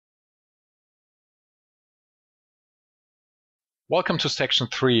Welcome to section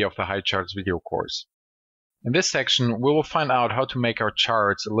 3 of the Highcharts video course. In this section, we will find out how to make our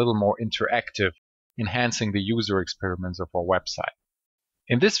charts a little more interactive, enhancing the user experience of our website.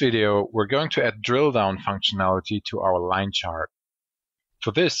 In this video, we're going to add drill-down functionality to our line chart.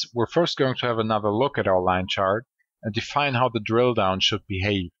 For this, we're first going to have another look at our line chart and define how the drill-down should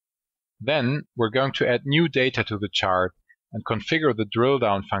behave. Then, we're going to add new data to the chart and configure the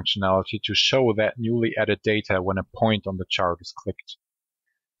drill-down functionality to show that newly added data when a point on the chart is clicked.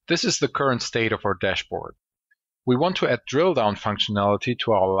 This is the current state of our dashboard. We want to add drill-down functionality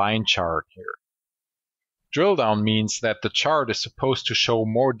to our line chart here. Drill-down means that the chart is supposed to show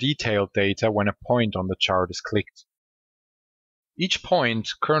more detailed data when a point on the chart is clicked. Each point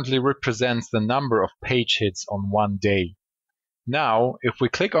currently represents the number of page hits on one day. Now, if we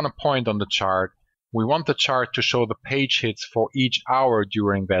click on a point on the chart, we want the chart to show the page hits for each hour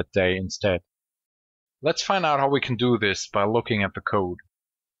during that day instead. Let's find out how we can do this by looking at the code.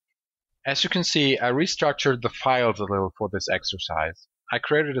 As you can see, I restructured the files a little for this exercise. I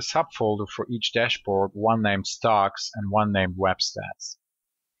created a subfolder for each dashboard, one named Stocks and one named Web Stats.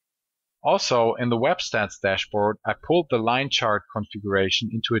 Also, in the Web Stats dashboard, I pulled the line chart configuration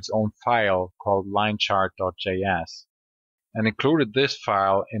into its own file called linechart.js and included this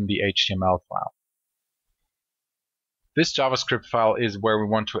file in the HTML file. This JavaScript file is where we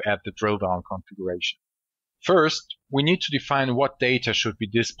want to add the drill-down configuration. First, we need to define what data should be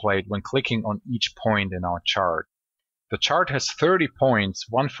displayed when clicking on each point in our chart. The chart has 30 points,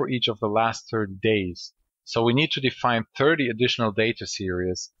 one for each of the last 30 days, so we need to define 30 additional data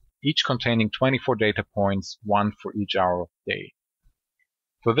series, each containing 24 data points, one for each hour of the day.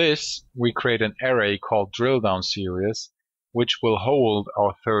 For this, we create an array called Drilldown series, which will hold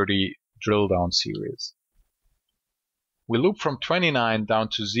our 30 drill-down series. We loop from 29 down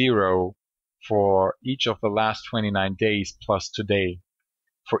to 0 for each of the last 29 days plus today.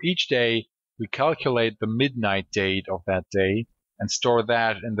 For each day, we calculate the midnight date of that day and store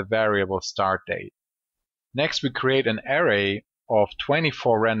that in the variable start date. Next, we create an array of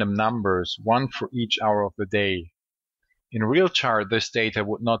 24 random numbers, one for each hour of the day. In real chart, this data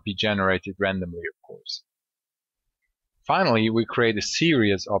would not be generated randomly, of course. Finally, we create a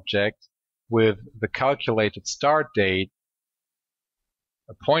series object with the calculated start date,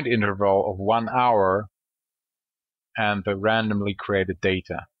 a point interval of 1 hour, and the randomly created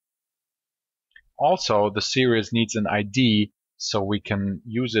data. Also, the series needs an ID so we can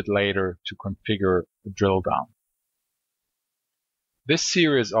use it later to configure the drill down. This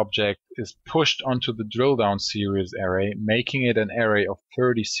series object is pushed onto the drill down series array, making it an array of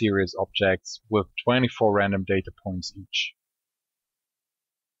 30 series objects with 24 random data points each.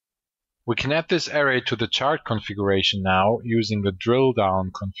 We can add this array to the chart configuration now using the drill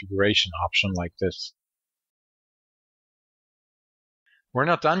down configuration option like this. We're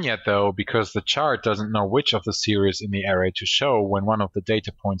not done yet though, because the chart doesn't know which of the series in the array to show when one of the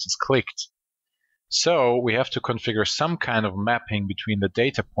data points is clicked. So we have to configure some kind of mapping between the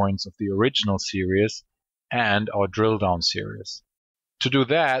data points of the original series and our drill down series. To do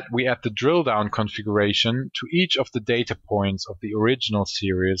that, we add the drill down configuration to each of the data points of the original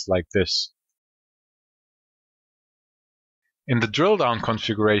series like this. In the drill down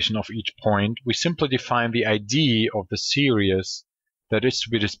configuration of each point, we simply define the ID of the series that is to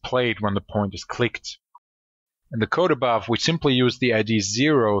be displayed when the point is clicked. In the code above, we simply use the IDs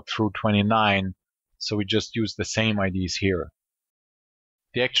 0 through 29, so we just use the same IDs here.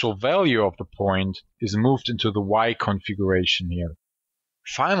 The actual value of the point is moved into the Y configuration here.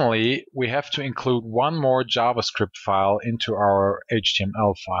 Finally, we have to include one more JavaScript file into our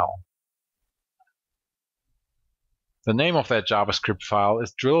HTML file. The name of that JavaScript file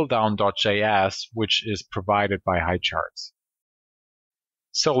is drilldown.js, which is provided by Highcharts.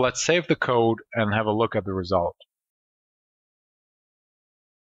 So let's save the code and have a look at the result.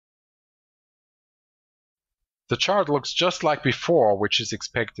 The chart looks just like before, which is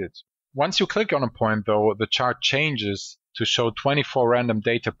expected. Once you click on a point, though, the chart changes to show 24 random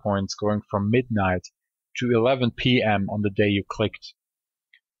data points going from midnight to 11 p.m. on the day you clicked.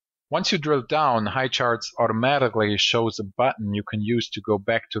 Once you drill down, Highcharts automatically shows a button you can use to go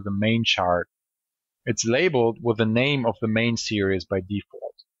back to the main chart. It's labeled with the name of the main series by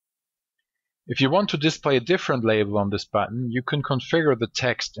default. If you want to display a different label on this button, you can configure the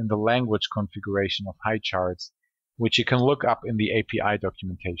text in the language configuration of Highcharts, which you can look up in the API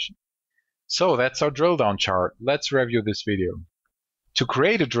documentation. So that's our drill down chart. Let's review this video. To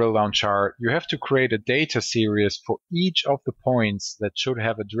create a drill down chart, you have to create a data series for each of the points that should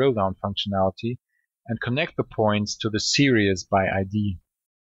have a drill down functionality and connect the points to the series by ID.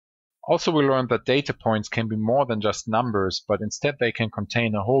 Also, we learned that data points can be more than just numbers, but instead they can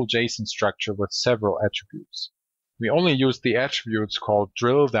contain a whole JSON structure with several attributes. We only used the attributes called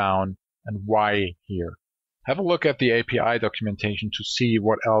Drilldown and Why here. Have a look at the API documentation to see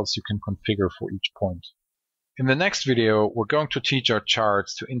what else you can configure for each point. In the next video, we're going to teach our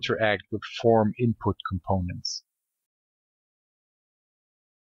charts to interact with form input components.